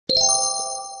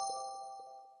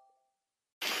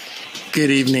Good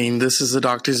evening. This is the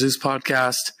Dr. Zeus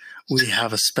podcast. We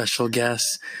have a special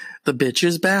guest. The bitch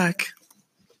is back.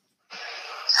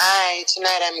 Hi,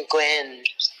 tonight I'm Gwen.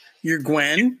 You're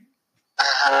Gwen?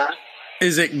 Uh-huh.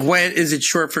 Is it Gwen? Is it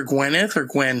short for Gwyneth or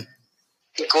Gwen?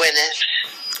 Gwyneth.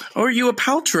 Or are you a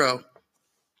Paltrow?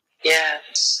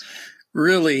 Yes.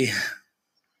 Really?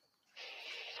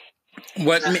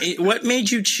 What made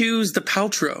you choose the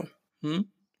Paltrow?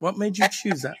 What made you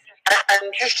choose that? I'm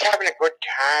just having a good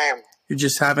time. You're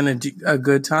just having a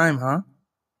good time, huh?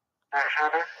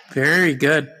 Uh-huh. Very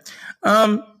good.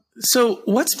 So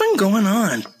what's been going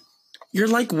on? You're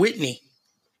like Whitney.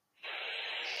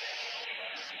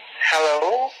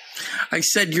 Hello? I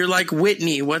said you're like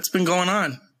Whitney. What's been going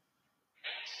on?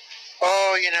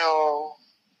 Oh,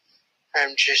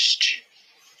 I'm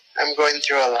going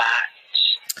through a lot.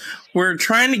 We're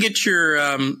trying to get your,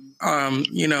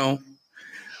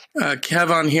 Kev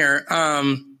on here.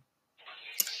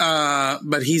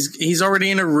 But he's already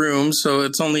in a room, so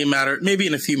it's only a matter, maybe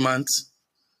in a few months.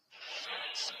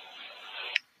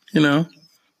 You know?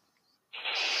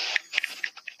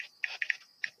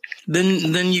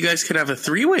 Then you guys could have a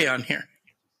three-way on here.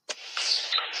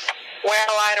 Well,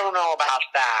 I don't know about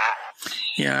that.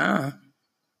 Yeah.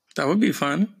 That would be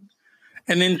fun.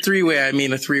 And in three-way, I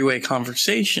mean a three-way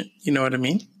conversation. You know what I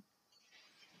mean?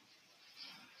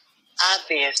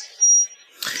 Obvious.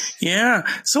 Yeah.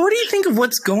 So what do you think of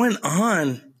what's going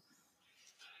on?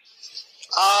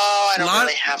 Oh, I don't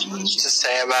really have much to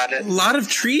say about it. A lot of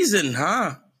treason,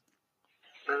 huh?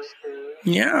 Mm-hmm.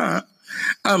 Yeah.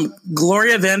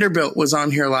 Gloria Vanderbilt was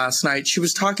on here last night. She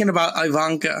was talking about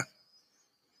Ivanka.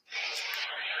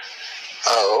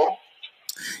 Oh?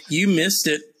 You missed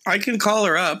it. I can call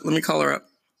her up. Let me call her up.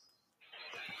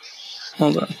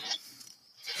 Hold on.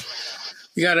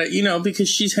 You gotta, because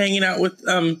she's hanging out with,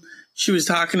 she was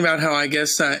talking about how I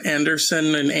guess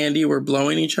Anderson and Andy were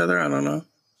blowing each other. I don't know.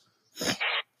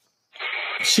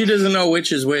 She doesn't know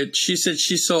which is which. She said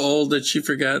she's so old that she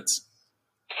forgets.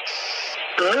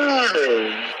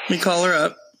 Let me call her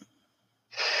up.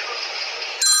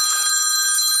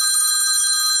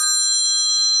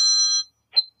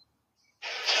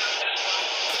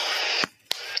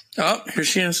 Oh, here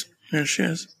she is. Here she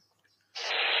is.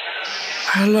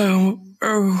 Hello.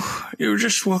 Oh, you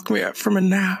just woke me up from a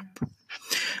nap.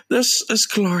 This is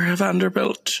Gloria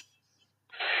Vanderbilt.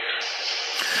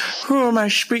 Who am I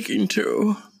speaking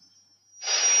to?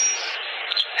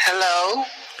 Hello?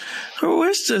 Who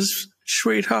is this,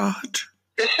 sweetheart?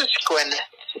 This is Gwyneth.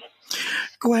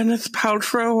 Gwyneth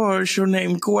Paltrow, or is your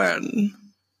name Gwen?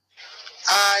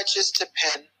 It just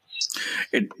depends.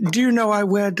 Do you know I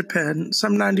wear Depends?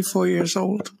 I'm 94 years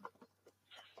old.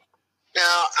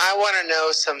 Now, I want to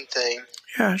know something.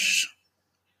 Yes.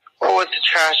 What was the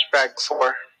trash bag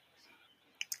for?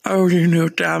 Oh, you know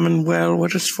damn and well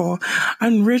what it's for.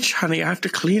 I'm rich, honey. I have to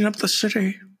clean up the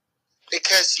city.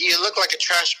 Because you look like a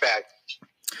trash bag.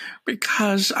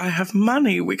 Because I have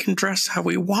money, we can dress how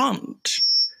we want.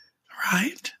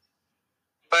 Right?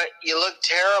 But you look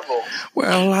terrible.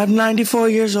 Well, I'm 94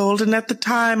 years old, and at the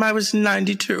time I was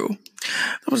 92.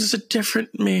 That was a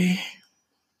different me.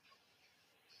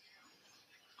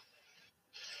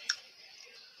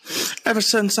 Ever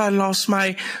since I lost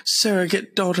my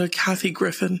surrogate daughter, Kathy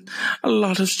Griffin, a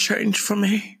lot has changed for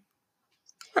me.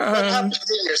 What happened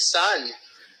to your son?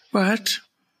 What?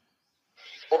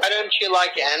 Why don't you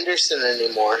like Anderson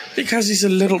anymore? Because he's a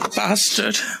little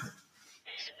bastard.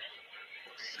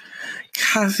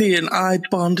 Kathy and I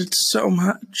bonded so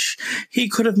much. He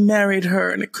could have married her,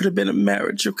 and it could have been a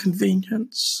marriage of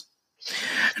convenience.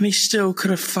 And he still could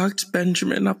have fucked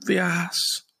Benjamin up the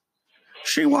ass.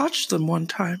 She watched them one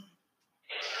time.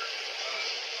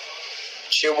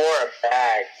 She wore a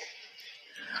bag.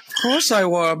 Of course I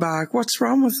wore a bag. What's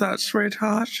wrong with that,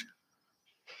 sweetheart?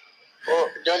 Well,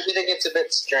 don't you think it's a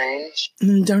bit strange?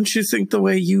 Don't you think the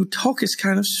way you talk is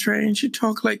kind of strange? You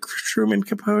talk like Truman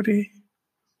Capote.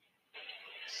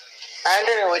 I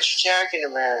don't know what you're talking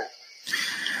about.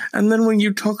 And then when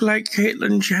you talk like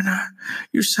Caitlyn Jenner,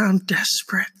 you sound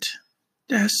desperate.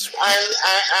 Desperate.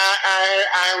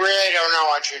 I really don't know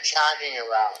what you're talking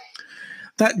about.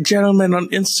 That gentleman on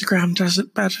Instagram does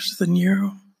it better than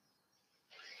you.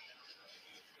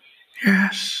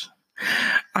 Yes.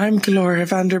 I'm Gloria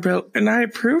Vanderbilt, and I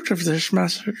approved of this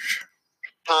message.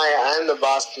 Hi, I'm the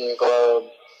Boston Globe.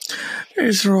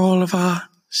 These are all of our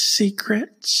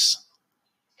secrets.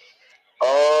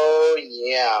 Oh,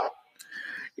 yeah.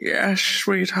 Yes,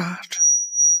 sweetheart.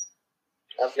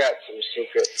 I've got some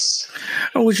secrets.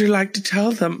 Oh, would you like to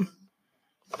tell them?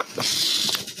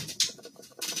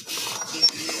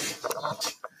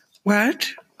 What?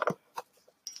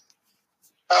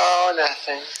 Oh,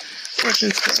 nothing. What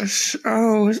is this?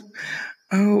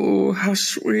 Oh, how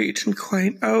sweet and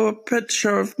quaint. Oh, a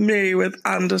picture of me with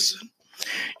Anderson.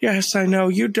 Yes, I know.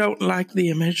 You don't like the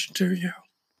image, do you?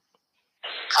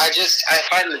 I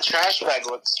find the trash bag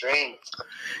looks strange.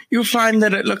 You find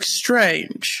that it looks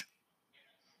strange.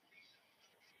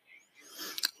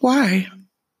 Why?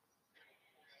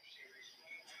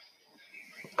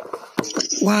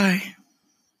 Why?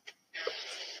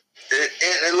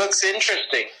 It looks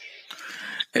interesting.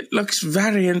 It looks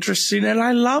very interesting, and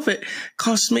I love it.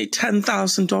 Cost me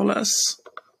 $10,000.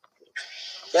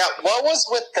 Yeah, what was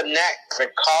with the neck, the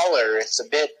collar? It's a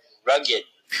bit rugged.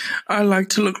 I like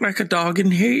to look like a dog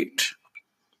in heat.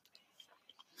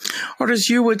 Or as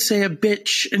you would say, a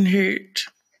bitch in heat.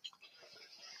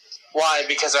 Why?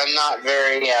 Because I'm not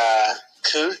very,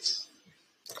 couth?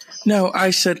 No, I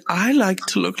said I like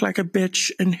to look like a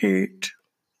bitch in heat.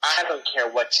 I don't care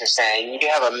what you're saying. You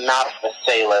have a mouth of a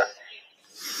sailor.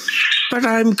 But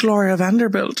I'm Gloria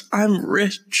Vanderbilt. I'm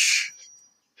rich.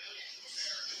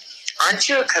 Aren't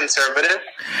you a conservative?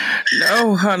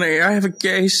 No, honey, I have a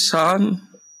gay son.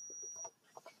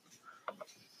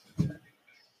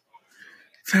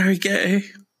 Very gay.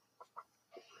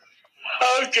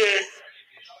 Okay.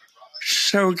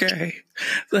 So gay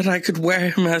that I could wear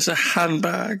him as a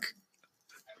handbag.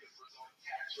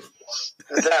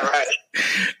 Is that right?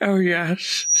 Oh,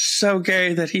 yes. So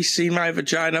gay that he's seen my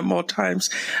vagina more times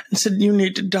and said, you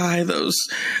need to dye those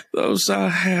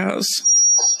hairs.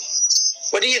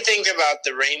 What do you think about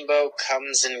the rainbow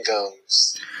comes and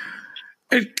goes?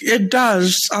 It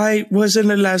does. I was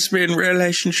in a lesbian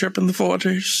relationship in the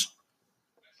 40s.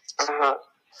 Uh-huh.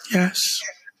 Yes.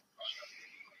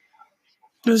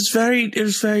 It was very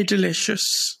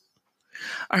delicious.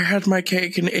 I had my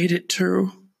cake and ate it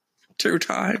two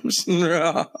times.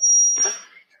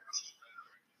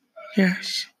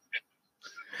 Yes.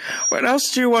 What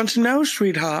else do you want to know,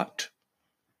 sweetheart?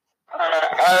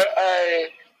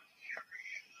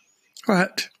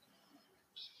 What?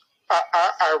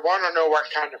 I want to know what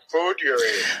kind of food you're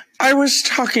eating. I was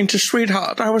talking to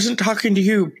sweetheart. I wasn't talking to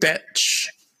you, bitch.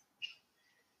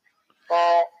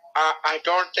 Well, I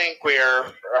don't think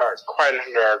we're quite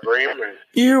under agreement.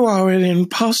 You are an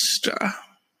imposter.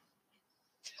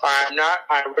 I'm not.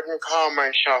 I wouldn't call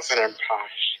myself an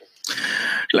imposter.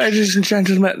 Ladies and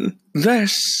gentlemen,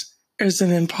 this is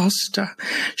an imposter.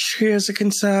 She is a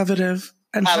conservative.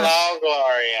 And hello,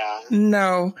 Gloria.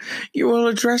 No, you will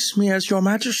address me as your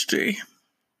majesty.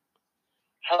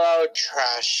 Hello,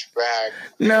 trash bag.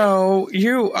 No,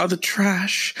 you are the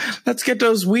trash. Let's get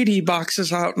those Wheatie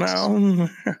boxes out now.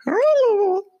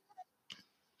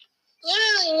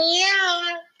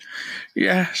 Yeah.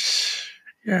 Yes.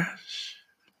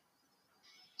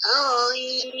 Oh,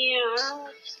 yeah.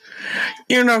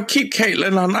 You know, keep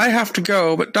Caitlin on. I have to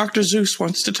go, but Dr. Zeus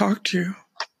wants to talk to you.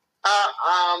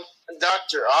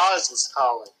 Dr. Oz is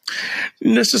calling.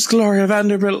 This is Gloria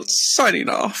Vanderbilt signing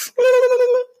off.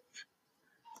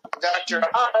 Dr.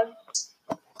 Oz.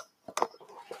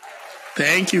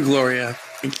 Thank you, Gloria.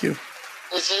 Thank you.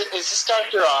 Is this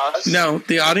Dr. Oz? No,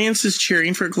 the audience is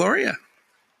cheering for Gloria.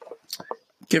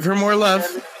 Give her more love.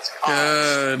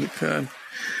 Good.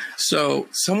 So,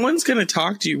 someone's going to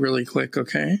talk to you really quick,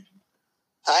 okay?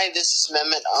 Hi, this is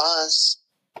Mehmet Oz.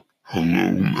 Hello,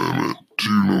 Mehmet. Do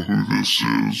you know who this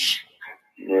is?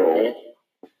 No.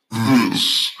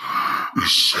 This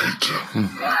is Satan.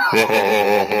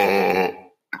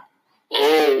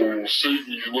 Oh, Satan,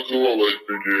 you look a lot like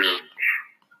Big Ant.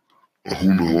 Oh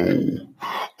no,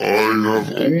 I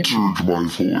have altered my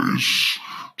voice.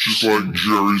 Just like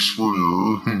Jerry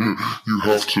Springer. You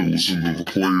have to listen to the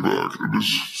playback. It is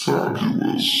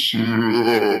fabulous.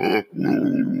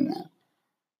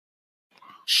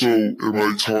 So, am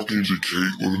I talking to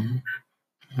Caitlin?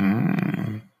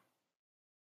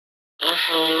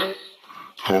 Uh-huh.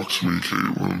 Talk to me,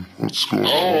 Caitlin. What's going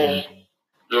on?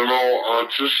 You know, I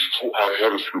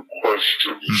had a few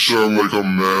questions. You sound like a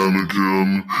man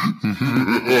again.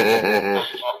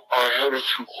 I had a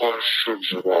few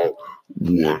questions about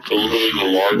What living a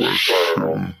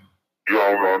lifestyle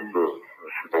down under,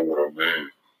 if you know what I mean.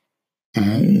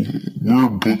 We're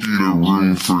booking a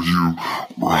room for you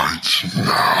right now. I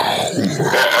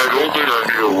don't think I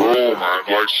need a room. I'd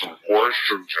like some questions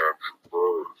answered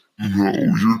first. No,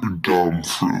 you're dumb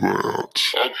for that.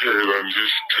 Okay, then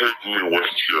just take me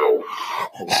with you.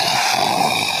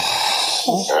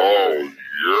 Oh,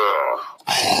 yeah.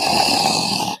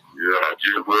 Yeah,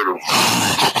 get rid of me. I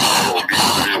don't need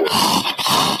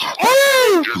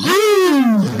to do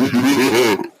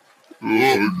it. Oh,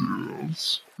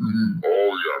 yes.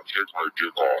 Oh, yeah, take my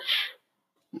dick off.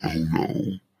 Oh, no.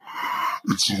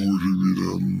 It's already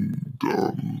been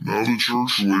now the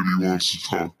church lady wants to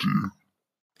talk to you.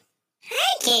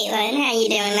 Hi, Caitlin. How you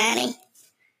doing, honey?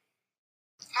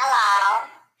 Hello.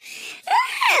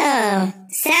 Oh,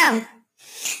 so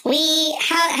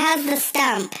how's the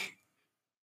stump?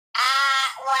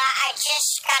 Well, I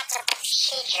just got the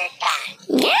procedure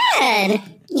done. Good.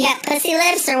 You got pussy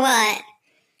lips or what?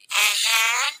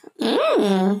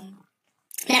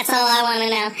 That's all I want to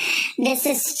know. This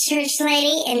is Church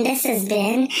Lady, and this has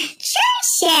been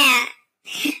Church Chat.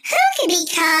 Who could be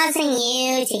causing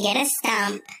you to get a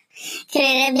stump? Could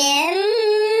it have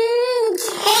been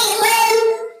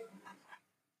Caitlin?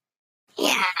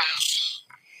 Yeah.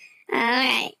 All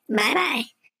right. Bye-bye.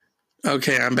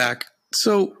 Okay, I'm back.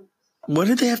 So, what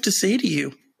did they have to say to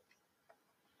you?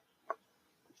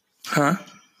 Huh?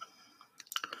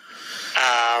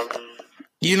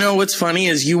 You know what's funny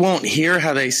is you won't hear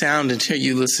how they sound until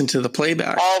you listen to the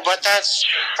playback. Oh, but that's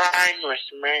fine with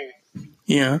me.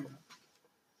 Yeah.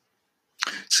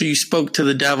 So you spoke to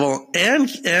the devil and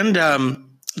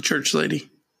church lady.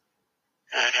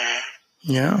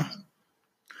 Yeah.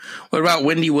 What about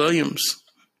Wendy Williams?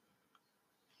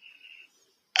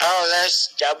 Oh,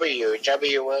 that's W.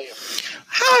 Williams.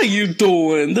 How you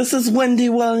doing? This is Wendy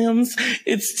Williams.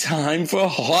 It's time for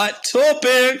Hot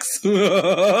Topics.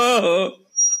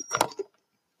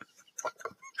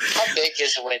 How big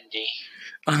is Wendy?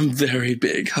 I'm very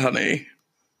big, honey.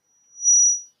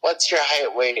 What's your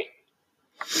height weight?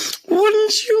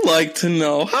 Wouldn't you like to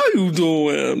know? How you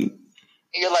doing?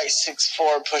 You're like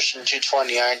 6'4", pushing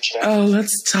 220, aren't you? Oh,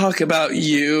 let's talk about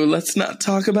you. Let's not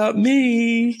talk about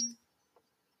me.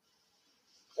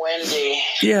 Wendy.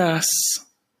 Yes.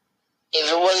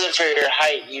 If it wasn't for your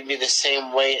height, you'd be the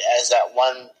same weight as that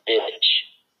one bitch.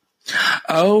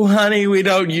 Oh, honey, we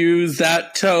don't use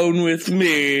that tone with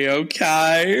me,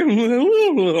 okay? If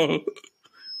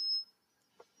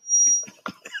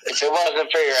it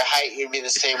wasn't for your height, you'd be the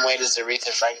same weight as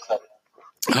Aretha Franklin.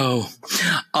 Oh,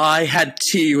 I had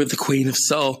tea with the Queen of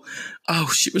Soul. Oh,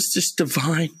 she was just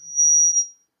divine.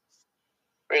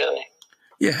 Really?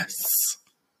 Yes.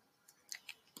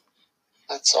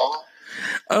 That's all?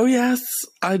 Oh, yes.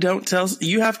 I don't tell...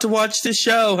 You have to watch the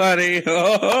show, honey.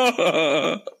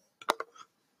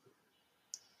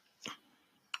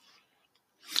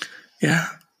 Yeah.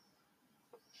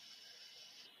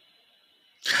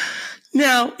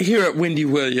 Now, here at Wendy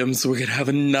Williams, we're going to have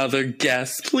another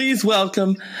guest. Please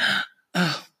welcome...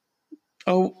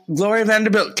 Gloria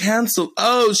Vanderbilt canceled.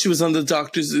 Oh, she was on the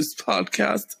Dr. Zeus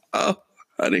podcast. Oh,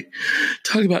 honey.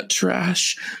 Talk about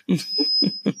trash.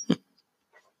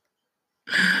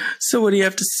 So what do you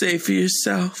have to say for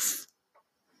yourself?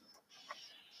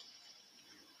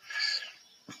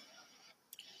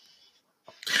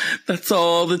 That's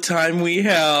all the time we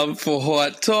have for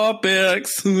Hot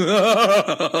Topics.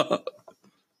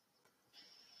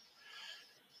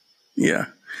 Yeah.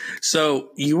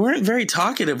 So you weren't very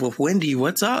talkative with Wendy.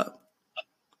 What's up?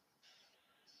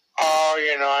 Oh,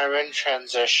 I'm in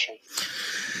transition.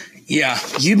 Yeah,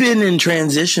 you've been in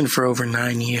transition for over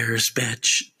 9 years,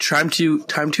 bitch. Time to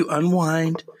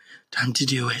unwind. Time to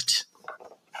do it.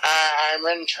 I'm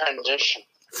in transition.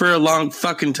 For a long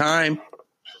fucking time.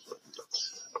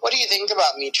 What do you think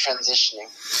about me transitioning?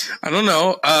 I don't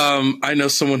know. I know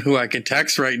someone who I could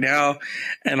text right now,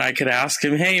 and I could ask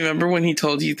him, hey, remember when he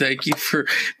told you thank you for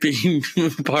being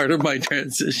part of my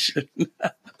transition?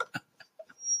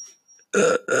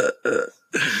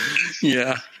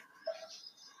 Yeah.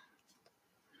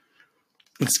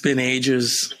 It's been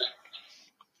ages.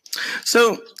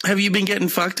 So, have you been getting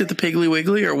fucked at the Piggly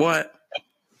Wiggly or what?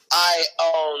 I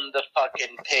own the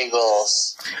fucking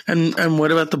Piggles. And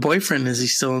what about the boyfriend? Is he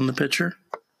still in the picture?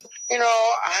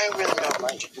 I really don't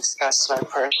like to discuss my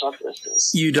personal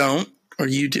business. You don't? Or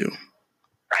you do?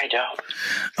 I don't.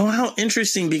 Oh, how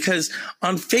interesting, because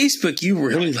on Facebook, you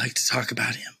really like to talk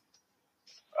about him.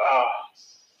 Oh.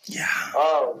 Yeah.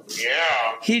 Oh,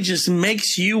 yeah. He just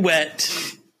makes you wet.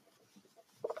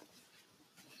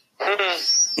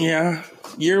 Yeah.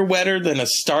 You're wetter than a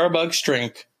Starbucks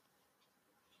drink.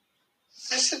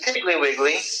 This is the Piggly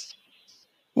Wiggly.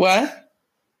 What?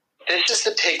 This is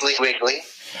the Piggly Wiggly.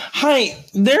 Hi,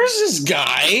 there's this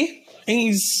guy.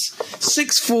 He's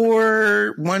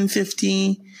 6'4",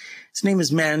 150. His name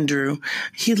is Mandrew.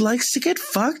 He likes to get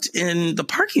fucked in the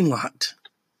parking lot.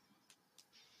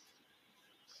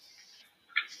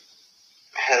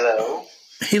 Hello?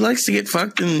 He likes to get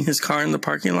fucked in his car in the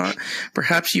parking lot.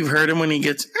 Perhaps you've heard him when he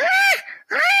gets...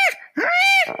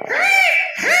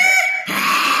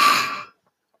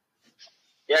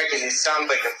 Yeah, because he sounds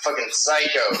like a fucking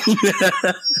psycho.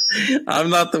 I'm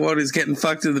not the one who's getting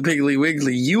fucked in the Piggly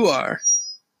Wiggly. You are.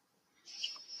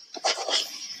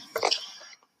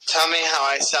 Tell me how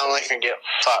I sound like I get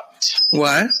fucked.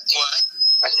 What?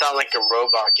 I sound like a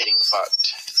robot getting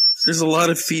fucked. There's a lot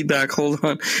of feedback. Hold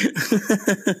on.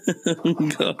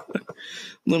 God.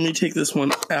 Let me take this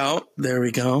one out. There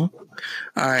we go.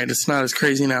 All right, it's not as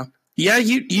crazy now. Yeah,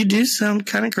 you do sound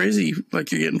kind of crazy,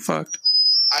 like you're getting fucked.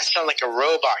 I sound like a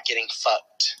robot getting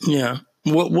fucked. Yeah.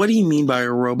 What do you mean by a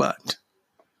robot?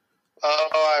 Oh,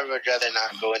 I would rather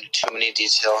not go into too many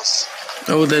details.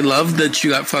 Oh, they love that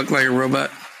you got fucked like a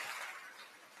robot.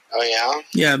 Oh, yeah?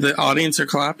 Yeah, the audience are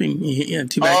clapping. Yeah,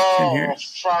 too bad you can't hear Oh, it.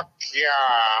 fuck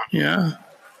yeah. Yeah.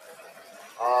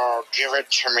 Oh, give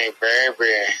it to me,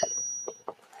 baby.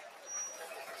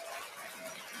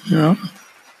 Yeah.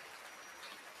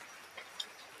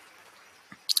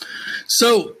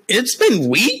 So, it's been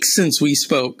weeks since we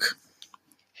spoke.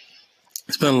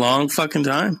 It's been a long fucking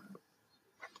time.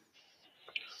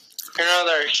 You know,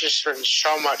 there's just been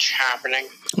so much happening.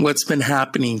 What's been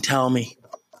happening? Tell me.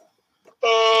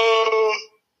 Oh,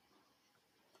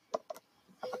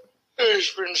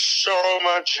 there's been so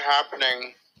much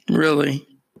happening. Really?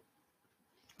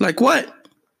 Like what?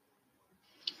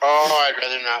 Oh, I'd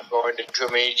rather not go into too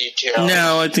many details.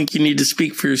 No, I think you need to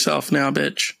speak for yourself now,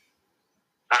 bitch.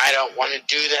 I don't want to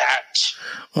do that.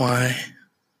 Why?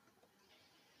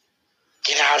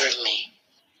 Get out of me.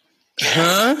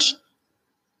 Huh?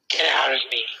 Get out of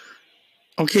me.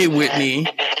 Okay, Whitney.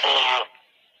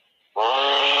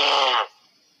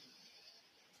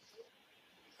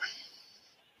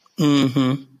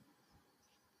 Mm-hmm.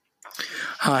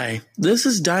 Hi, this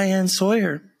is Diane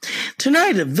Sawyer.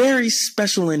 Tonight, a very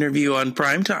special interview on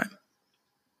Primetime.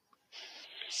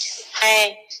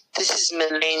 Hi, this is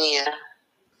Melania.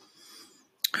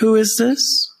 Who is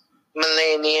this?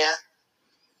 Melania.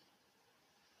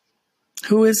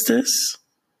 Who is this?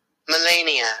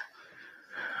 Melania.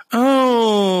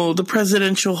 Oh, the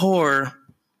presidential whore.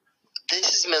 This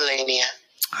is Melania.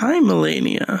 Hi,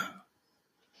 Melania.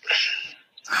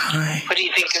 Hi. What do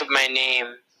you think of my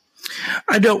name?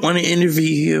 I don't want to interview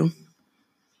you.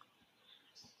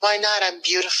 Why not? I'm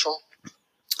beautiful.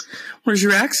 Where's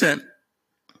your accent?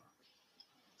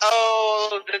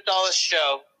 Oh, the Dallas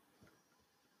show.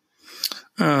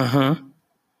 Uh-huh.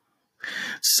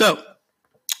 So,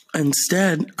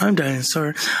 instead, I'm Diane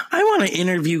Sawyer. I want to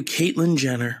interview Caitlyn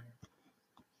Jenner.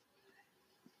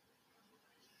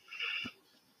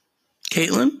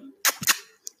 Caitlyn?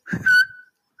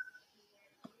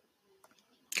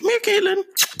 Come here, Caitlyn.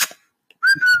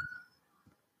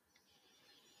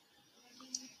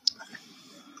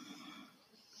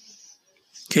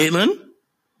 Caitlyn?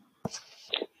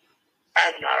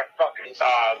 I'm not a fucking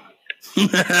dog.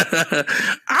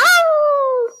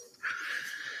 Ow!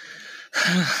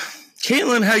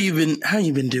 Caitlyn, how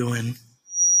you been doing?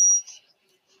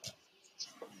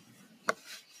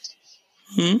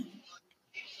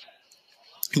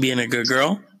 Being a good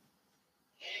girl?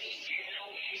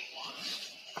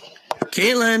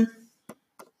 Caitlyn?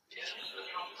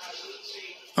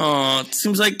 Oh, it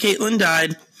seems like Caitlyn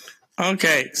died.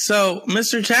 Okay, so,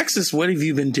 Mr. Texas, what have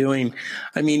you been doing?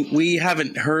 I mean, we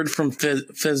haven't heard from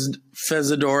Fezadora,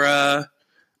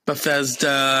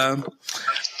 Bethesda,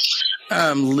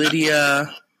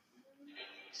 Lydia.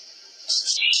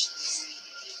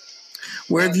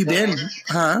 Where have you been?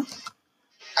 Huh?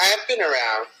 I have been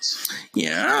around.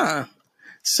 Yeah.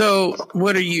 So,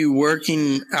 what are you,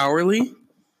 working hourly?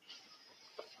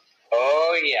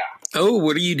 Oh, yeah. Oh,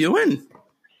 what are you doing?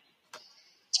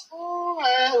 Oh,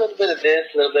 a little bit of this,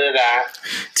 a little bit of that.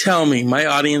 Tell me, my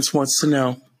audience wants to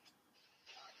know.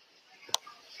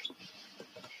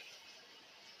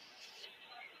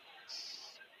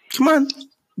 Come on.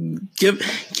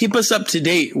 Keep us up to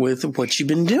date with what you've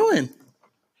been doing.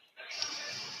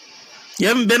 You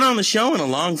haven't been on the show in a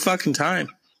long fucking time.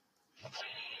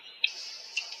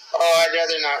 Oh, I'd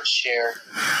rather not share.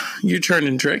 You're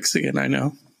turning tricks again, I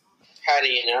know. How do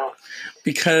you know?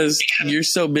 Because you're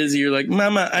so busy, you're like,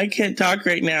 Mama, I can't talk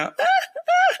right now.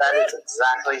 That is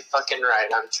exactly fucking right.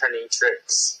 I'm turning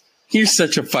tricks. You're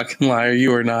such a fucking liar,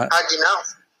 you are not. How'd you know?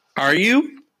 Are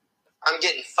you? I'm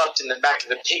getting fucked in the back of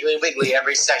the Piggly Wiggly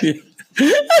every second.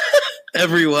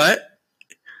 Every what?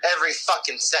 Every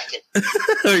fucking second.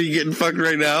 Are you getting fucked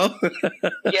right now?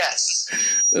 Yes.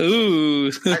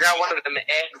 Ooh. I got one of them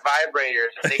egg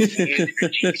vibrators that they can use your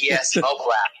GPS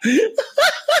mobile app.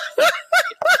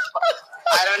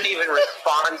 I don't even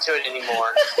respond to it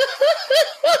anymore.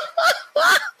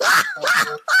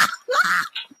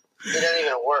 It doesn't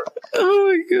even work. Oh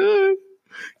my god.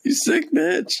 You sick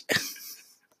bitch.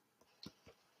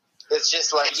 It's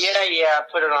just like, yeah,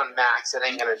 put it on max. It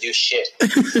ain't gonna do shit.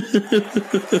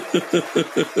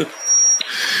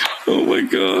 Oh my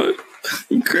god.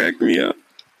 You cracked me up.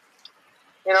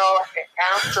 You know,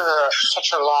 after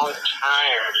such a long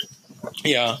time,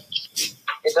 Yeah.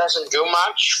 it doesn't do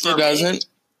much for It me. doesn't?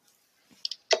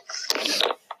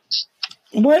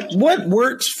 What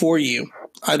works for you?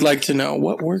 I'd like to know.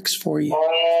 What works for you?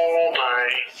 Oh, my.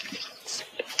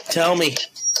 Tell me.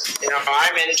 You know,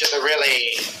 I'm into the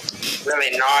really,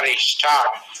 really naughty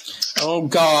stuff. Oh,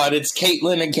 God. It's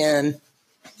Caitlin again.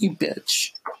 You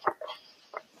bitch.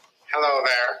 Hello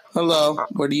there. Hello.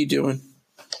 What are you doing?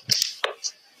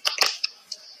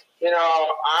 You know,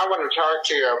 I want to talk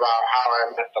to you about how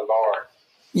I met the Lord.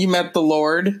 You met the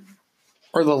Lord?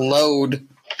 Or the load?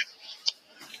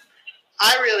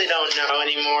 I really don't know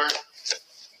anymore.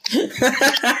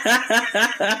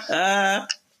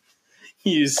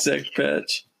 You sick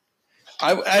bitch.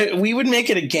 We would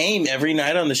make it a game every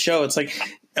night on the show. It's like,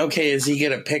 okay, is he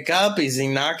going to pick up? Is he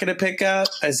not going to pick up?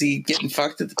 Is he getting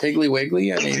fucked at the Piggly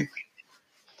Wiggly? I mean...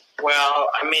 Well,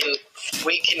 I mean,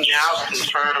 we can now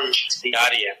confirm to the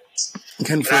audience.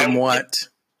 Confirm what?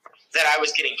 That I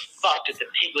was getting fucked at the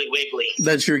Piggly Wiggly.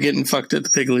 That you were getting fucked at the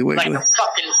Piggly Wiggly. Like a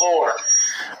fucking whore.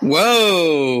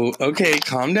 Whoa. Okay,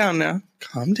 calm down now.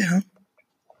 Calm down.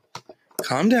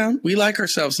 Calm down. We like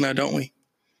ourselves now, don't we?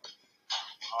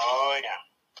 Oh, yeah.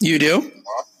 You do?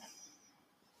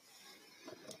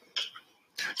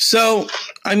 So,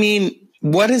 I mean,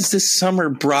 what has this summer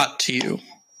brought to you?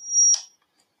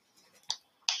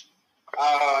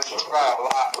 It's brought a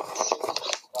lot.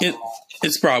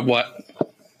 It's brought what?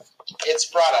 It's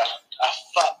brought a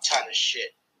fuck ton of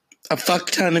shit. A fuck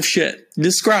ton of shit.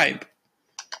 Describe.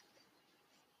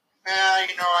 Well,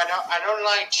 you know, I don't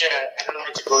like to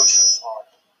go too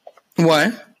far.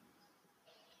 What?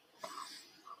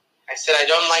 I said I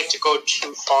don't like to go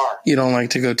too far. You don't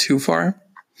like to go too far?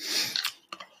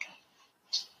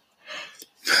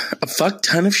 A fuck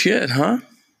ton of shit, huh?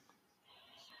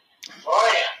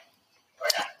 Oh, yeah.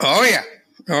 Oh, yeah.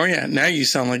 Oh, yeah. Now you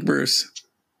sound like Bruce.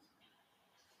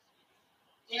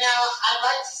 You know, I'd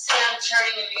like to say I'm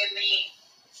turning a new leaf.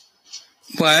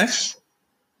 What?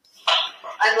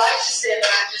 I'd like to say that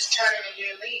I'm just turning a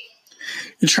new leaf.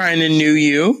 You're trying to new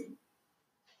you?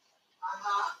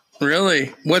 Uh-huh.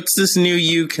 Really? What's this new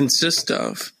you consist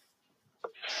of?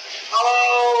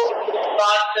 Oh,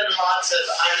 lots and lots of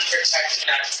unprotected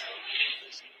activity.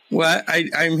 What?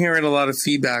 I'm hearing a lot of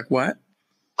feedback. What?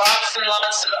 Lots and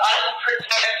lots of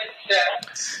unprotected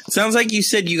sex. Sounds like you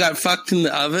said you got fucked in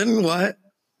the oven. What?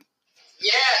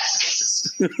 Yes.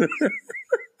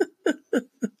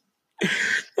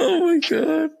 Oh my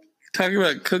god. Talking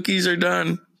about cookies are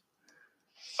done.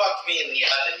 Fuck me in the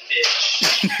oven,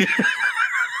 bitch.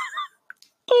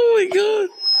 Oh my god.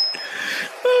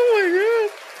 Oh my god.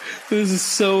 This is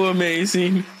so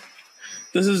amazing.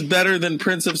 This is better than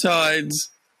Prince of Tides.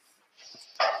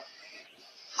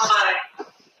 Hi.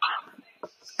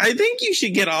 I think you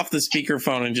should get off the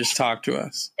speakerphone and just talk to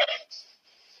us.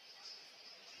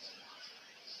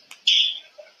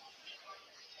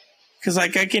 Because,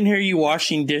 like, I can hear you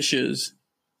washing dishes.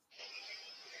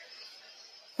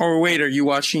 Or wait, are you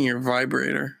washing your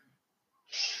vibrator?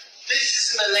 This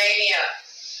is Melania.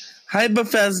 Hi,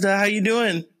 Bethesda. How you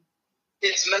doing?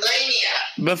 It's Melania.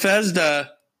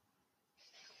 Bethesda.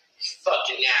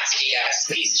 Fucking nasty ass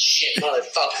piece of shit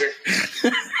motherfucker.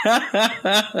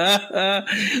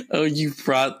 Oh, you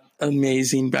brought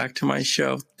amazing back to my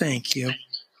show. Thank you.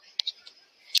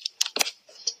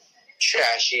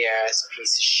 Trashy ass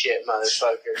piece of shit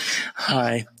motherfucker.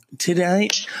 Hi.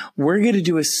 Tonight, we're going to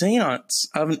do a seance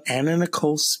of an Anna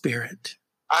Nicole spirit.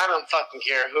 I don't fucking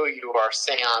care who you are.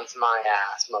 Seance my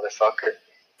ass, motherfucker.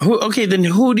 Okay, then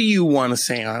who do you want a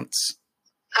seance?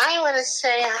 I want a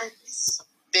seance.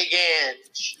 Big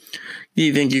Ange. Do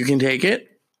you think you can take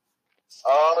it?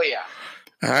 Oh, yeah.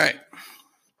 All right.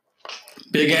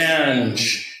 Big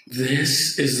Ange.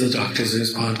 This is the Dr.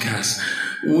 Zeus podcast.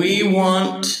 We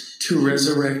want to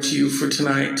resurrect you for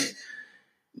tonight.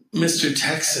 Mr.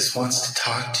 Texas wants to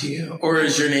talk to you. Or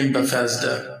is your name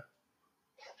Bethesda?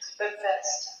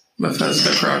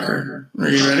 Bethesda Crocker. Are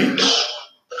you ready?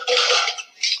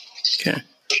 Okay.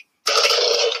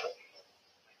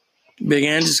 Big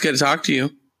Ange is going to talk to you.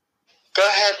 Go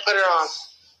ahead, put her on.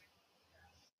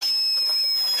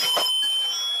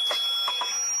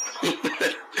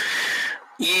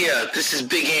 Yeah, this is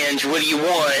Big Ange. What do you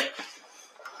want?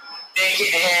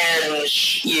 Big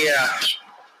Ange. Yeah.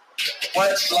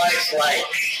 What's life like?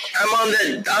 I'm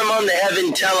on the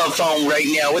heaven telephone right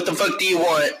now. What the fuck do you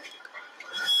want?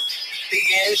 Big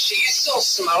Ange, do you still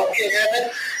smoke in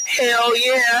heaven? Hell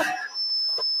yeah.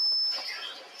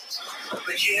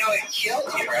 But you know it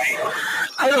killed you, right?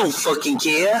 I don't fucking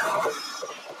care.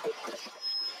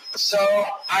 So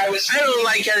I don't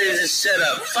like how this is set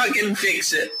up. Fucking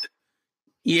fix it.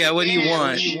 Yeah, what do you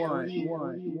want?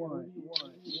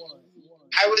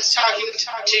 I was talking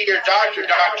to your doctor,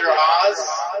 Dr. Oz.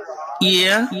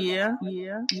 Yeah. And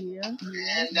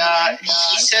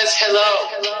he says hello.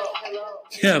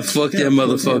 Yeah, fuck that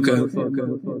motherfucker.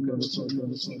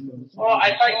 Well,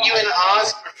 I thought you and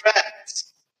Oz were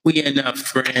friends. We are not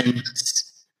friends.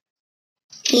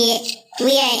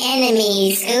 We are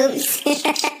enemies. Oops.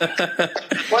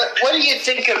 What do you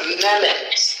think of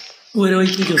Mehmet? What do I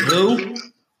think of who?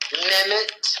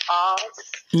 Mehmet Oz?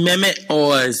 Mehmet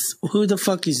Oz. Who the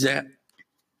fuck is that?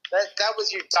 That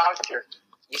was your doctor.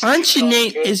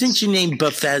 Isn't your name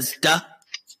Bethesda?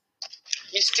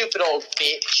 You stupid old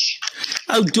bitch.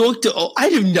 Oh, Doctor. Oh, I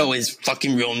didn't know his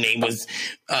fucking real name was.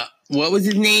 What was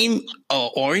his name?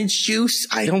 Orange Juice.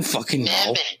 I don't fucking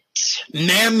know.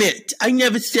 Mammoth. I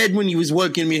never said when he was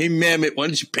working me, hey Mammoth, why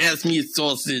don't you pass me a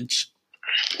sausage?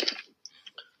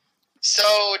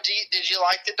 So, did you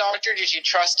like the doctor? Did you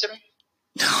trust him?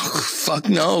 Oh, fuck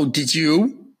no. Did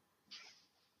you?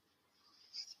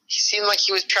 He seemed like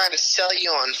he was trying to sell you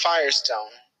on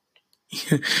Firestone.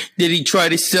 Did he try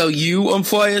to sell you on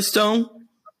Firestone?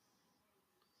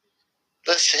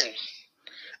 Listen,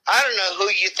 I don't know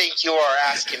who you think you are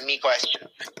asking me questions.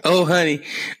 Oh, honey,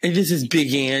 and this is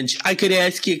Big Ange. I could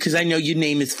ask you because I know your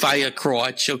name is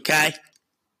Firecrotch, okay?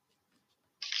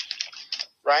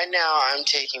 Right now, I'm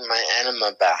taking my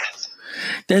enema bath.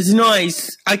 That's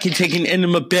nice. I can take an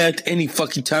enema bath any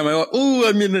fucking time I want. Ooh,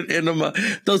 I'm in an enema.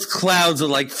 Those clouds are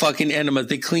like fucking enemas.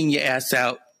 They clean your ass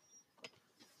out.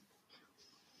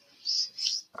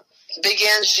 Big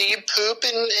Ange, do you poop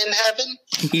in heaven?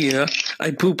 Yeah,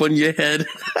 I poop on your head.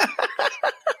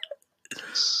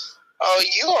 Oh,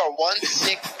 you are one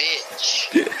sick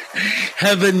bitch.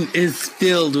 Heaven is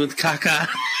filled with caca.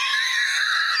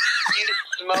 You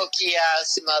smoky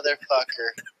ass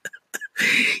motherfucker.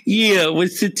 Yeah,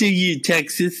 what's it to you,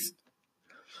 Texas?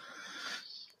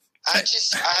 I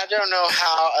don't know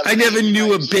how. I never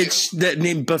knew a bitch that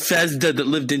named Bethesda that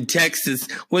lived in Texas.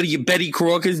 What are you, Betty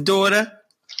Crocker's daughter?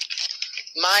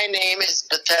 My name is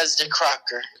Bethesda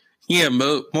Crocker. Yeah,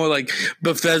 more like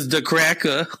Bethesda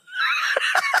Cracker.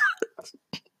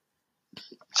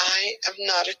 I am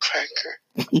not a cracker.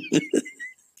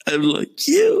 I'm like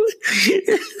you.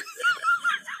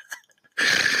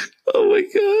 Oh my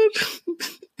God.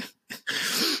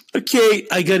 Okay,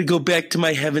 I gotta go back to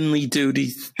my heavenly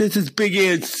duties. This is Big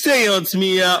Ange. Seance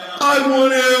me out. I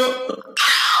want out.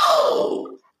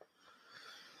 Ow.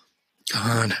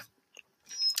 God.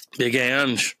 Big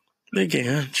Ange.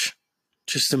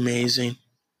 Just amazing.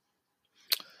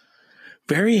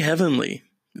 Very heavenly.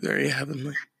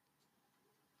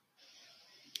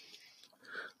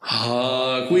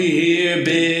 Hark, we hear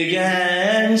Big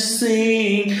Ange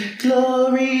sing,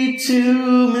 glory to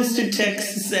Mr.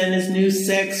 Texas and his new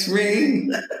sex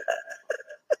ring.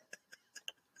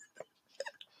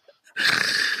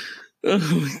 Oh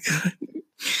my God.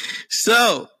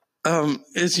 So,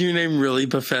 is your name really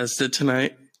Bethesda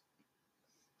tonight?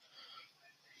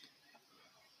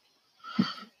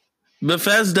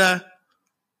 Bethesda.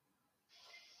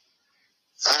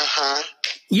 Uh-huh.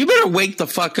 You better wake the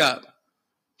fuck up.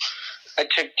 I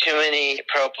took too many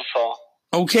propofol.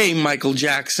 Okay, Michael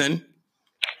Jackson.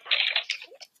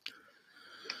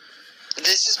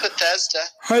 This is Bethesda.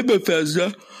 Hi,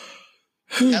 Bethesda.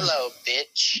 Hello,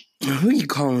 bitch. Who are you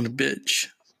calling a bitch?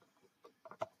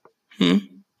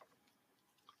 Mehmet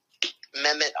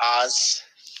Oz.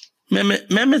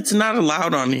 Mehmet's not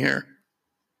allowed on here.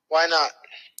 Why not?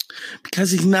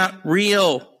 Because he's not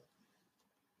real.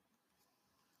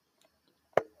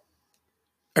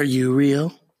 Are you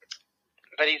real?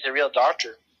 But he's a real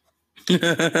doctor.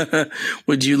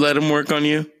 Would you let him work on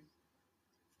you?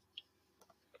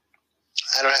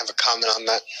 I don't have a comment on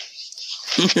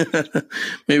that.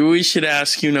 Maybe we should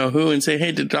ask who and say,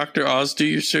 hey, did Dr. Oz do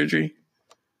your surgery?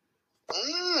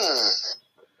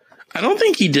 I don't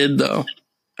think he did, though.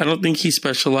 I don't think he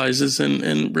specializes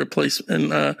in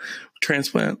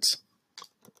transplants.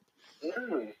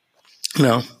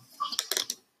 No.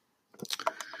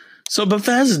 So,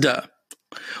 Bethesda,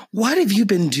 what have you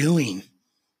been doing?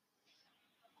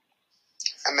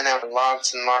 I've been having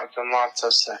lots and lots and lots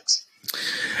of sex.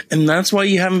 And that's why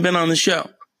you haven't been on the show?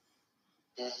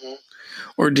 Mm-hmm.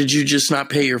 Or did you just not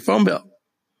pay your phone bill?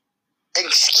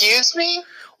 Excuse me?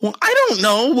 Well, I don't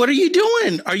know. What are you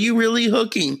doing? Are you really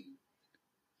hooking?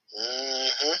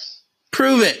 Mm-hmm.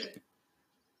 Prove it.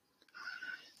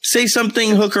 Say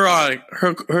something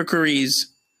hookeries.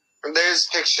 There's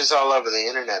pictures all over the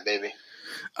internet, baby.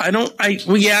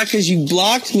 Well, yeah, because you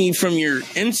blocked me from your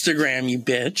Instagram, you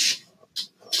bitch.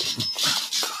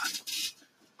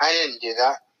 I didn't do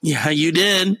that. Yeah, you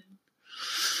did.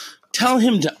 Tell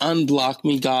him to unblock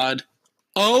me, God.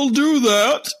 I'll do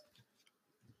that.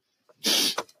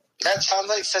 That sounds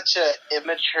like such an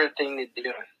immature thing to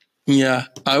do. Yeah,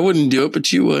 I wouldn't do it,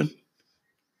 but you would.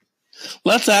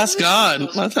 Let's ask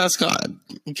God. Let's ask God.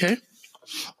 Okay?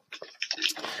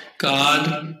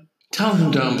 God, tell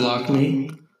him to unblock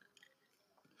me.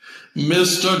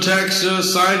 Mr.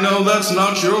 Texas, I know that's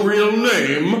not your real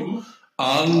name.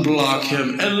 Unblock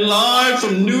him. And live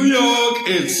from New York,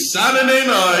 it's Saturday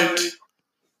night.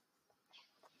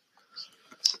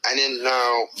 I didn't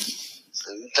know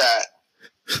that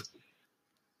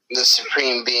the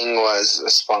Supreme Being was a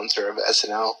sponsor of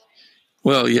SNL.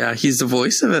 Well, yeah, he's the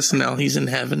voice of SNL. He's in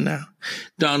heaven now.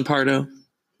 Don Pardo.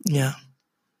 Yeah.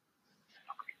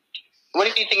 What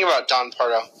do you think about Don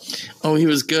Pardo? Oh, he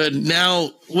was good.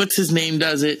 Now, what's his name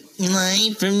does it?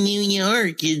 Live from New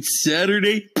York, it's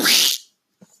Saturday.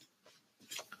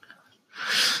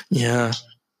 Yeah.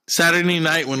 Saturday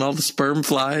night when all the sperm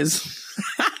flies.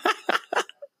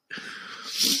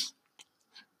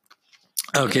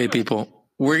 Okay, people.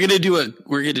 We're gonna do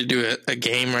a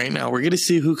game right now. We're gonna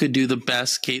see who could do the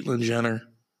best Caitlyn Jenner.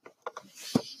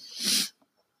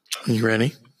 Are you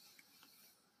ready?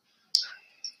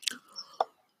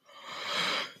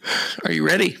 Are you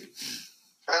ready?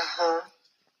 Uh-huh.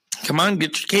 Come on,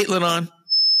 get your Caitlyn on.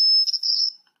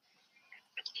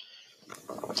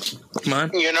 Come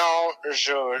on. You know,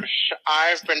 George,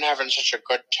 I've been having such a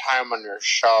good time on your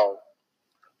show.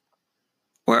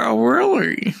 Well,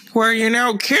 really? Well, you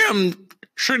know, Kim,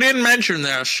 she didn't mention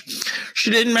this. She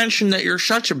didn't mention that you're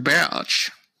such a bitch.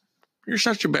 You're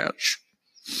such a bitch.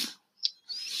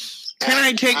 Can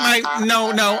I take my...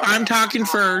 No, I'm talking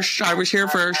first. I was here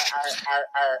first.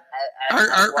 Thank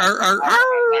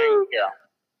you.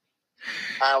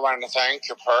 I want to thank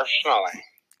you personally.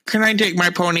 Can I take my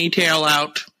ponytail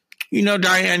out? You know,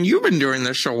 Diane, you've been doing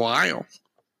this a while.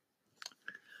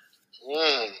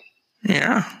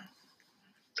 Yeah.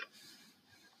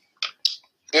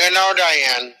 You know,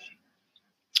 Diane,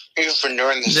 you've been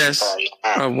doing this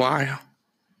for a while.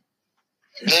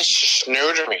 This is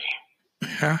new to me.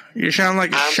 Yeah, you sound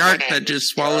like a shark that just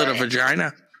swallowed a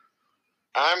vagina.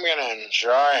 I'm going to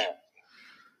enjoy it.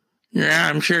 Yeah,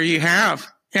 I'm sure you have.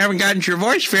 You haven't gotten your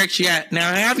voice fixed yet,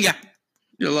 now have you?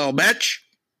 You little bitch.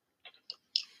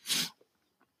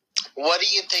 What do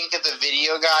you think of the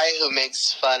video guy who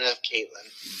makes fun of Caitlyn?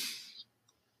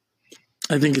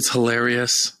 I think it's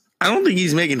hilarious. I don't think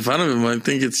he's making fun of him. I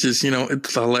think it's just,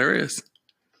 it's hilarious.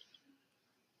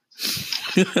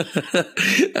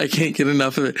 I can't get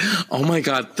enough of it. Oh my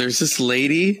God, there's this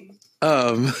lady.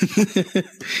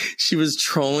 She was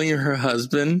trolling her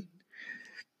husband.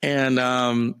 And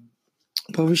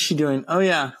what was she doing? Oh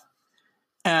yeah.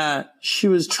 She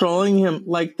was trolling him,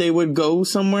 like they would go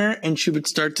somewhere and she would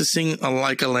start to sing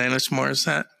like Alanis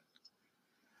Morissette.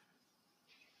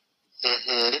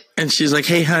 Mm-hmm. And she's like,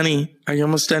 hey, honey, are you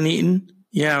almost done eating?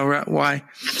 Yeah, right. Why?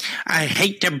 I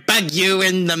hate to bug you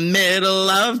in the middle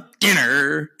of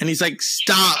dinner. And he's like,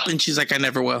 stop. And she's like, I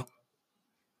never will.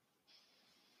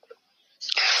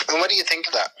 And what do you think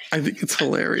of that? I think it's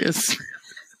hilarious.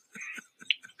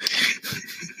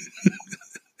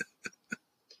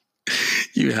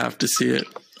 You have to see it.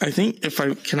 I think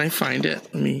can I find it?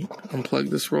 Let me unplug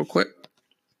this real quick.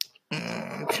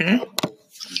 Okay.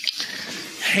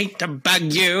 Hate to bug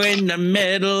you in the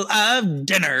middle of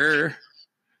dinner.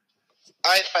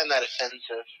 I find that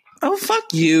offensive. Oh,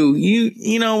 fuck you.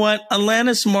 You know what?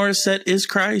 Alanis Morissette is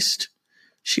Christ.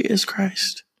 She is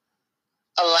Christ.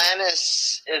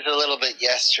 Alanis is a little bit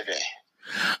yesterday.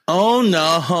 Oh,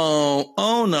 no.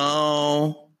 Oh,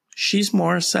 no. She's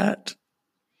Morissette.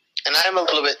 And I'm a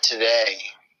little bit today.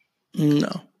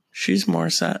 No, she's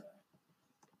Morissette.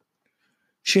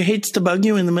 She hates to bug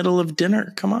you in the middle of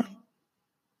dinner. Come on.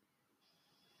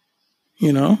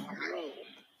 You know?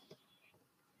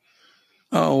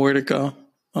 Oh, where'd it go?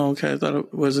 Oh, okay, I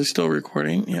thought was I still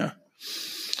recording? Yeah.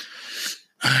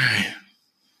 All right.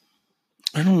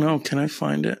 I don't know. Can I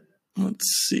find it? Let's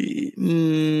see.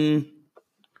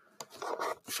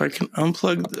 If I can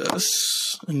unplug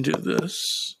this and do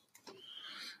this.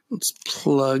 Let's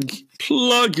plug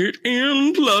it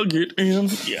in.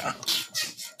 Yeah.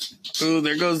 Ooh,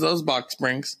 there goes those box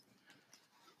springs.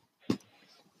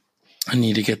 I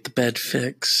need to get the bed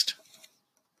fixed.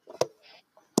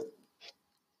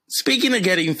 Speaking of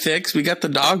getting fixed, we got the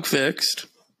dog fixed.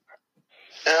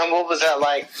 What was that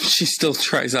like? She still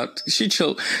tries out. She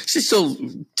still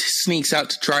sneaks out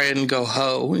to try and go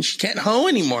hoe, and she can't hoe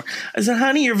anymore. I said,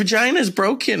 honey, your vagina is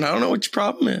broken. I don't know what your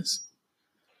problem is.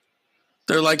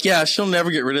 They're like, yeah, she'll never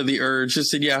get rid of the urge. She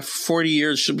said, yeah, for 40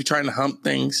 years she'll be trying to hump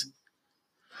things.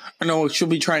 Or no, she'll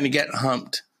be trying to get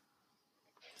humped.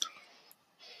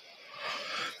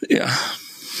 Yeah.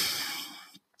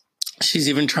 She's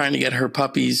even trying to get her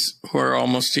puppies, who are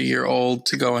almost a year old,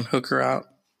 to go and hook her out.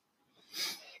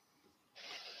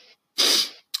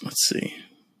 Let's see.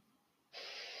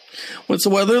 What's the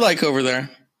weather like over there?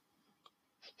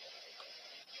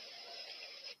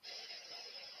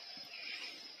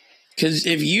 Because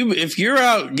if you're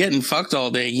out getting fucked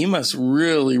all day, you must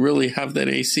really, really have that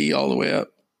AC all the way up.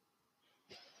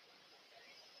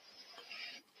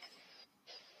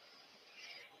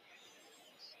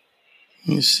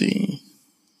 Let me see.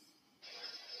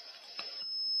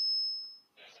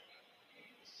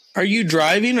 Are you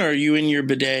driving or are you in your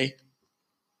bidet?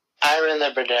 I'm in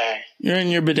the bidet. You're in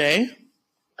your bidet?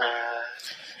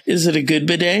 Is it a good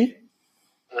bidet?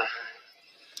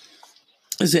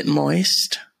 Is it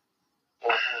moist?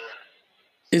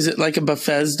 Is it like a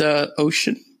Bethesda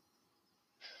ocean?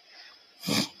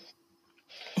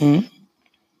 Hmm?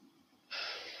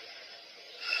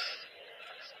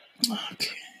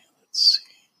 Okay, let's see.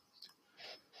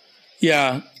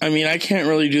 Yeah, I mean, I can't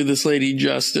really do this lady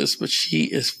justice, but she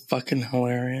is fucking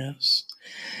hilarious.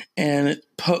 And it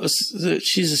posts that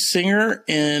she's a singer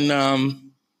in,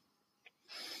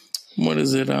 what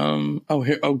is it?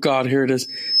 Oh God, here it is.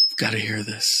 You've got to hear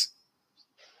this.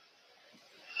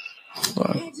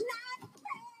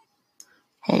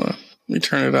 Hold on. Let me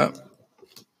turn it up.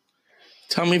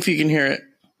 Tell me if you can hear it.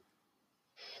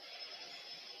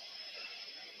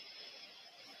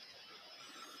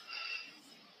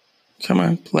 Come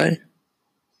on, play.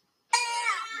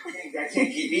 I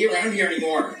can't keep me around here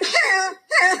anymore.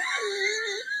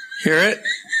 Hear it?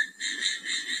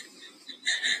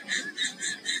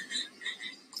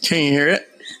 Can you hear it?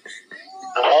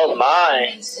 Oh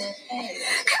my. 'Cause I'm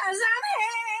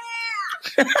here.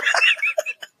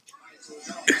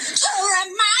 So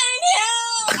remind you.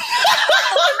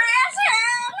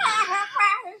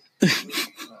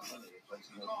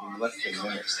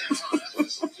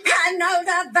 I know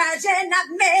the version of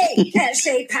me that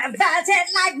she perverted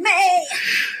like me.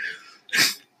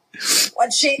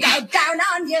 Would she go down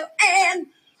on you in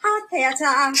her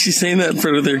theater? She's saying that in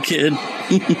front of their kid.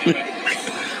 What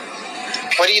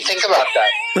do you think about that?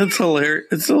 That's hilarious.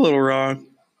 It's a little wrong.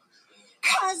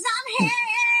 'Cause I'm here.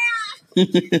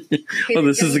 Oh,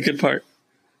 this is a good part.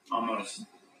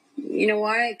 You know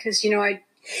why? Because, I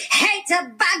Hate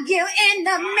to bug you in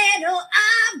the middle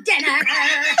of dinner.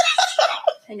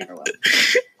 I never will.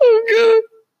 Oh,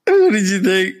 God. What did you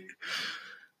think?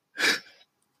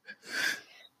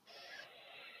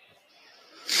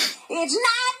 It's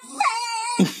not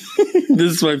fair.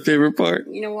 This is my favorite part.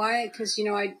 You know why? Because,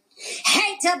 I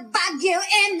Hate to bug you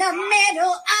in the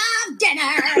middle of dinner.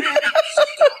 I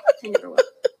never will.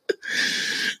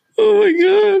 Oh, my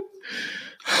God.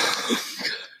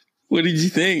 What did you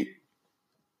think?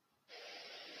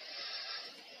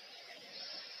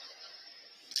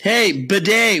 Hey,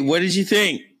 bidet, what did you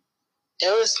think?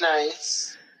 It was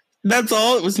nice. That's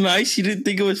all? It was nice? You didn't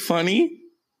think it was funny?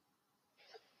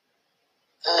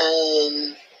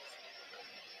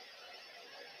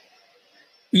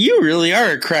 You really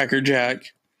are a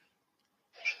crackerjack.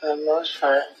 For the most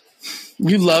part.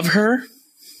 You love her?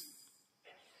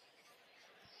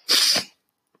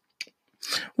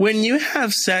 When you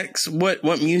have sex, what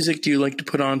music do you like to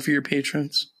put on for your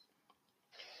patrons?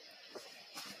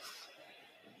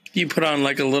 Do you put on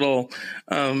like a little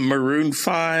Maroon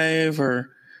 5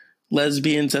 or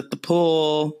Lesbians at the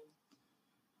Pool?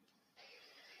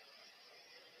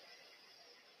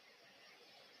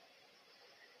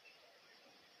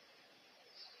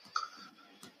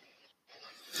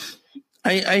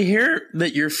 I hear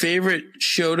that your favorite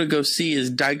show to go see is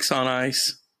Dykes on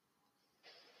Ice.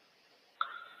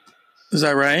 Is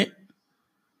that right?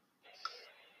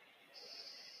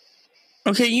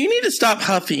 Okay, you need to stop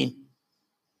huffing.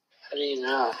 How do you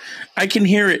know? I can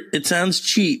hear it. It sounds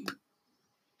cheap.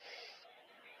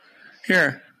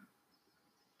 Here.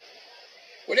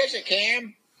 What is it,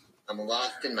 Cam? I'm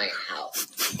lost in my house.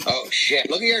 Oh, shit.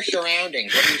 Look at your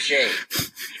surroundings. What do you see?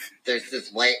 There's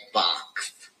this white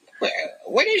box.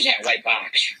 What is that white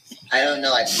box? I don't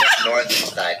know. I put north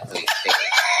inside, please.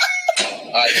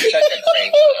 Oh, you're such a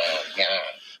great yeah.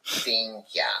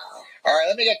 Thank ya. All right,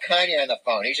 let me get Kanye on the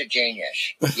phone. He's a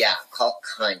genius. Yeah, call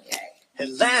Kanye.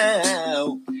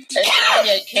 Hello. Hey,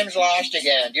 Kanye, Kim's lost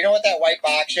again. Do you know what that white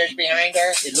box is behind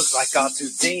her? It looks like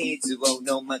R2-D2. Oh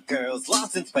no, my girl's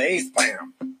lost in space.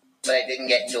 Bam. But I didn't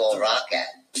get into a rocket.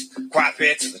 Quiet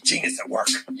Pits is a genius at work.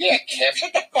 Yeah, Kim,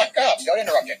 shut the fuck up. Don't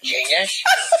interrupt a genius.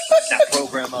 Now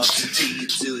program up the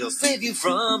genius till he'll save you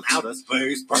from outer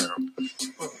space.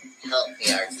 Help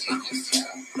me, our genius.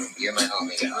 You're my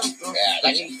homie. Yeah,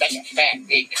 that's a fat,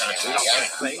 big country.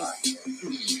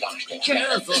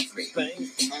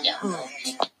 Yeah.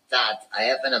 Dad, I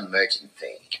have an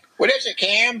emergency. What is it,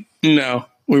 Cam? No,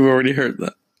 we've already heard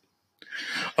that.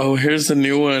 Oh, here's the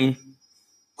new one.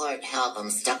 Lord help, I'm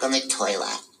stuck on the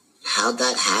toilet. How'd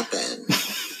that happen?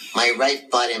 My right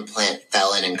butt implant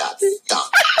fell in and got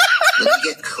stuck. Let me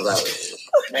get Chloe.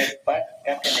 My butt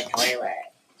stuck in the toilet.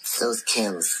 So's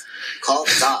Kim's. Call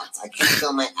Dots. I can't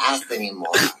feel my ass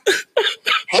anymore.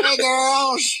 Hey,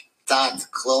 girls. Dots,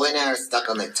 Chloe and I are stuck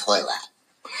on the toilet.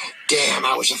 Damn,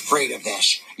 I was afraid of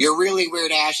this. Your really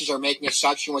weird asses are making a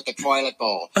suction with the toilet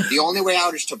bowl. The only way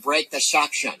out is to break the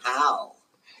suction. How?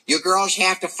 You girls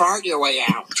have to fart your way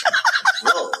out.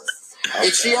 Gross. Okay.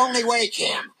 It's the only way,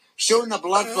 Kim. Soon the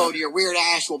blood flow to your weird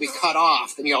ass will be cut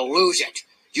off, and you'll lose it.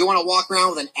 Do you want to walk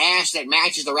around with an ass that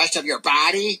matches the rest of your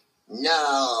body?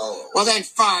 No. Well, then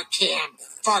fart, Kim.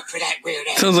 Fart for that weird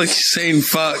ass. Sounds like she's saying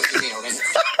fuck.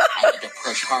 I had to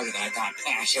push harder than I thought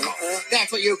possible.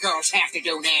 That's what you girls have to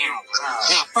do now.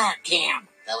 Now fart, Kim.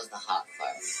 That was the hot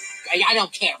fart. I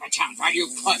don't care what time fart you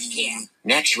push, Kim.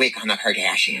 Next week on the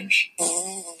Kardashians.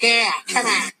 Yeah, come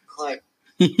on. Clark.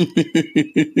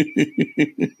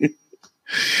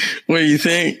 What do you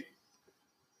think?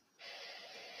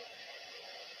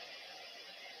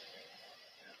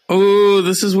 Oh,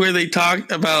 this is where they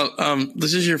talk about,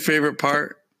 this is your favorite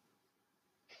part.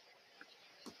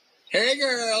 Hey,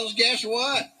 girls, guess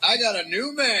what? I got a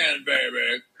new man,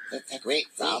 baby. That's a great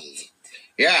thought.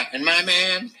 Yeah, and my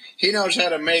man, he knows how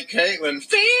to make Caitlin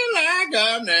feel like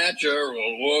a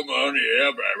natural woman.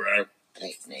 Yeah, baby.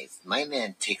 Nice. My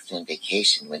man takes me on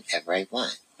vacation whenever I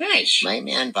want. Nice. My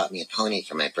man bought me a pony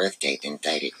for my birthday and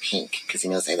dyed it pink because he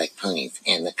knows I like ponies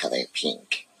and the color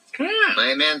pink.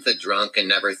 My man's a drunk and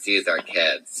never sees our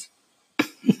kids.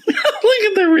 Look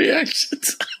at the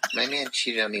reactions. My man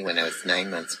cheated on me when I was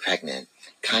 9 months pregnant.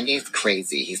 Kanye's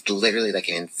crazy. He's literally like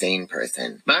an insane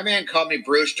person. My man called me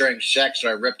Bruce during sex, so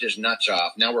I ripped his nuts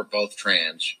off. Now we're both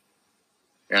trans.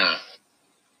 Yeah.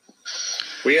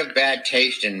 We have bad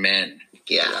taste in men.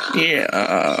 Yeah.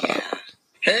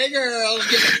 Hey, girls.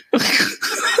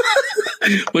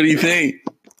 What do you think?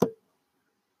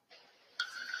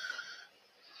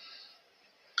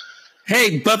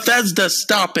 Hey, Bethesda,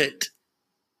 stop it.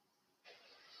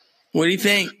 What do you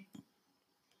think?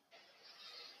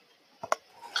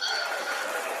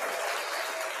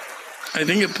 I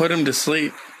think it put him to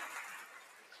sleep.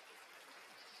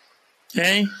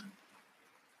 Hey?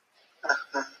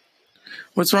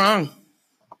 What's wrong?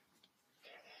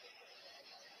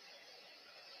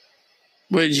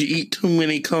 What, did you eat too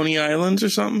many Coney Islands or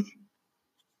something?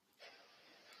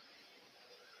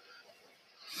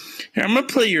 Here, I'm going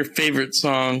to play your favorite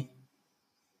song.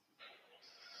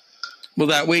 Will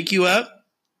that wake you up?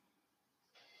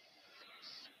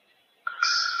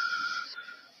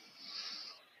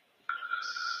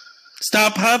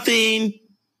 Stop huffing.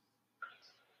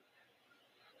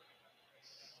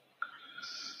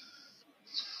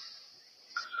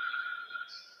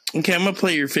 Okay, I'm going to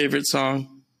play your favorite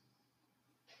song.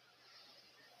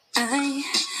 I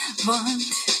want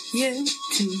you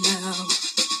to know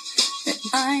that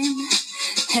I'm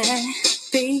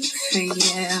happy for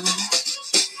you.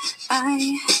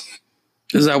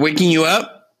 Is that waking you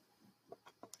up?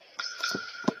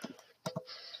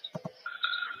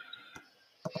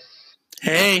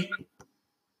 Hey.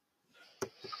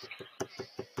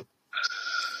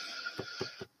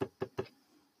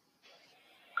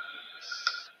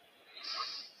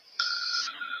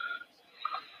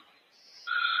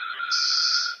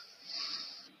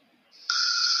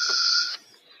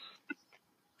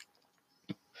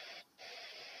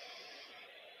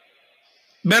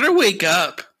 Better wake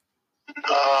up.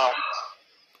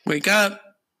 Wake up.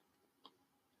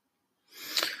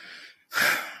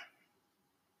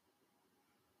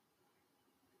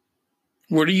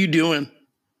 What are you doing?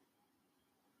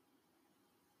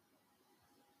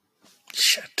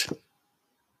 Shit.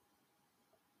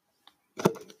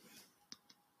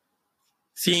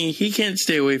 See, he can't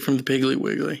stay away from the Piggly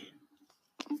Wiggly.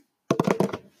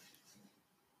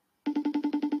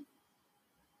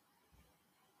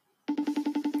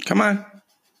 Come on.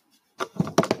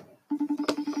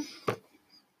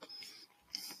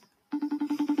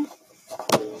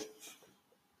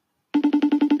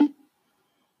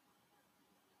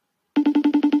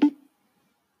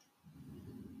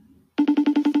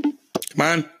 Come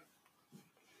on.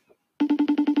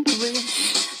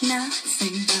 Wish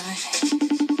nothing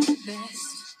but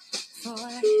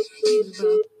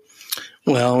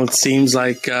Well, it seems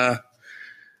like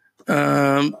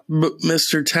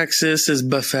Mr. Texas is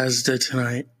Bethesda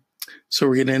tonight. So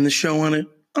we're going to end the show on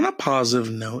a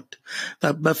positive note.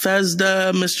 That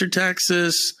Bethesda, Mr.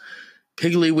 Texas,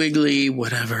 Piggly Wiggly,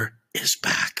 whatever, is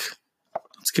back.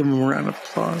 Let's give him a round of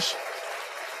applause.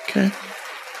 Okay?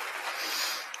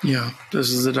 Yeah, this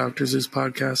is the Dr. Zeus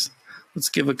podcast. Let's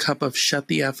give a cup of shut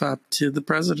the F up to the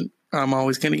president. I'm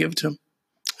always going to give it to him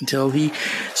until he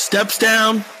steps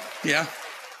down. Yeah.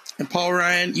 And Paul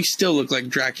Ryan, you still look like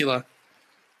Dracula.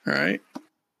 All right?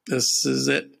 This is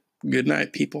it. Good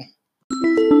night, people.